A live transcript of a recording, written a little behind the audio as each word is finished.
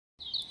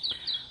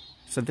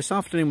So this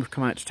afternoon we've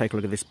come out to take a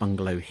look at this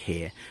bungalow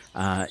here.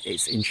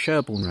 It's in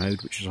Sherborne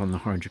Road, which is on the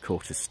Horringer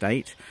Court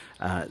estate.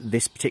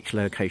 This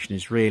particular location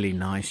is really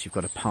nice. You've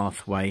got a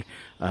pathway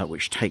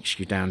which takes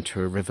you down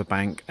to a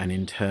riverbank and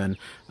in turn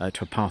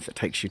to a path that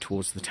takes you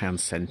towards the town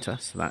centre.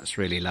 So that's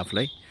really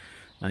lovely.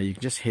 You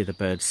can just hear the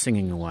birds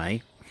singing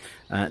away.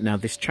 Now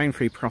this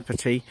chain-free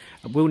property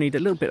will need a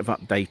little bit of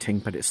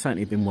updating, but it's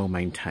certainly been well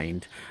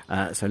maintained.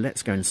 So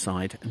let's go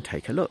inside and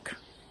take a look.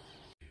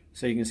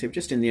 So you can see we're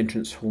just in the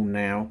entrance hall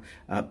now.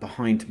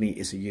 Behind me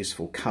is a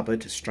useful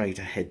cupboard. Straight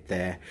ahead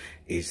there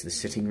is the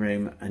sitting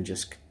room, and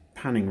just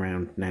panning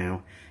round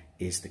now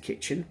is the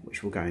kitchen,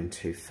 which we'll go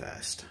into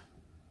first.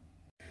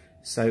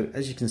 So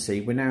as you can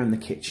see, we're now in the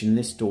kitchen.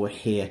 This door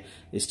here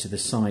is to the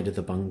side of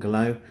the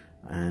bungalow,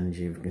 and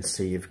you can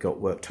see you've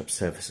got worktop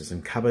surfaces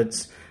and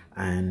cupboards,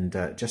 and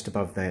just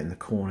above there in the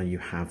corner you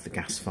have the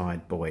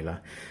gas-fired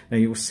boiler. Now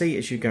you'll see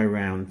as you go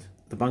around,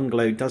 the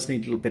bungalow does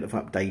need a little bit of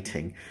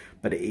updating,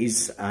 but it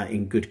is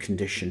in good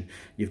condition.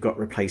 You've got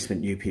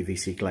replacement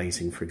UPVC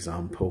glazing, for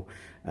example,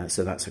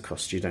 so that's a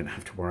cost you don't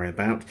have to worry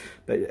about.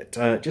 But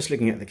just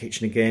looking at the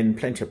kitchen again,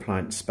 plenty of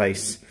appliance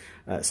space,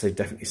 so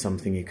definitely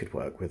something you could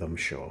work with, I'm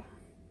sure.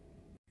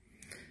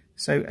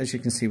 So as you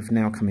can see, we've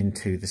now come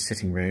into the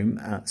sitting room.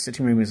 The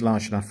sitting room is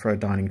large enough for a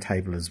dining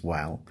table as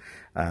well,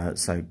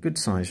 so good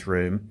sized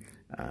room,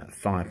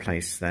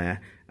 fireplace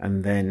there,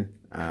 and then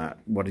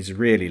what is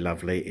really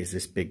lovely is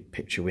this big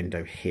picture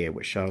window here,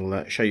 which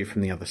I'll show you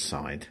from the other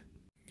side.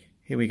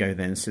 Here we go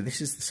then. So this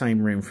is the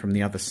same room from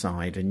the other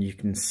side, and you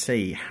can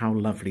see how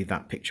lovely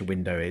that picture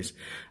window is,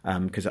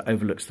 because it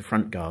overlooks the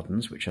front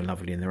gardens, which are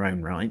lovely in their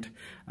own right.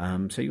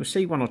 So you'll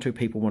see one or two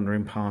people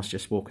wandering past,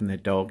 just walking their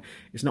dog.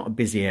 It's not a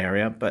busy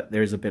area, but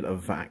there is a bit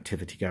of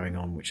activity going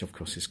on, which of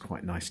course is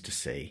quite nice to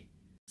see.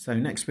 So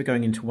next we're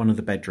going into one of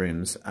the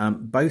bedrooms.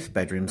 Both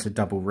bedrooms are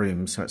double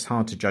rooms, so it's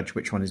hard to judge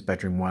which one is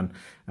bedroom 1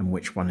 and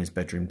which one is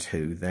bedroom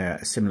 2. They're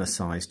a similar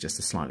size, just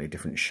a slightly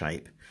different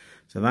shape.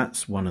 So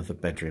that's one of the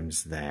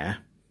bedrooms there.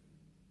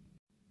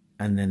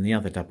 And then the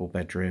other double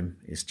bedroom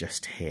is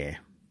just here.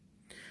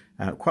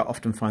 Quite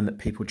often find that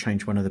people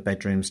change one of the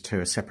bedrooms to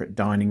a separate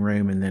dining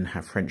room and then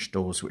have French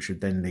doors which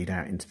would then lead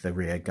out into the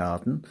rear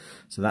garden.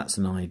 So that's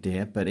an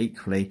idea, but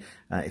equally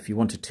if you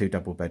wanted 2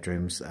 double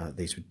bedrooms,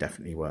 these would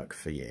definitely work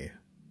for you.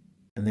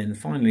 And then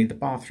finally, the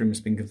bathroom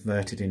has been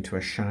converted into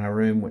a shower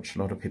room, which a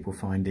lot of people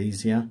find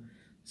easier.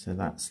 So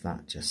that's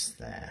that just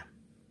there.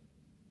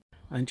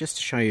 And just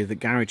to show you, the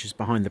garage is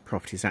behind the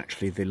property is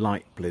actually the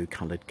light blue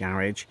coloured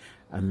garage.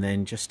 And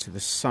then just to the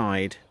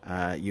side,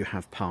 you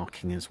have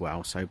parking as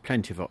well. So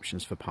plenty of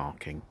options for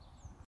parking.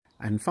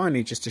 And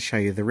finally, just to show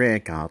you the rear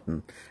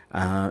garden.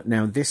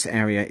 Now this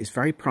area is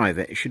very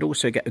private. It should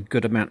also get a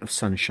good amount of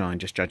sunshine,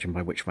 just judging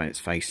by which way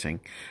it's facing.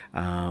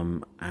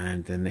 And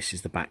then this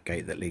is the back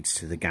gate that leads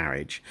to the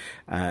garage.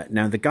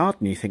 Now the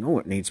garden, you think, oh,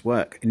 it needs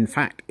work. In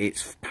fact,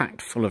 it's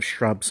packed full of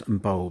shrubs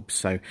and bulbs.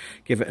 So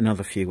give it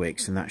another few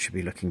weeks and that should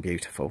be looking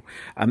beautiful.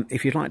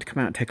 If you'd like to come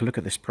out and take a look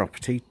at this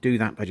property, do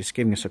that by just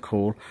giving us a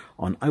call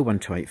on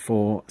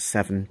 01284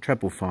 7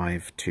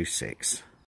 555 26.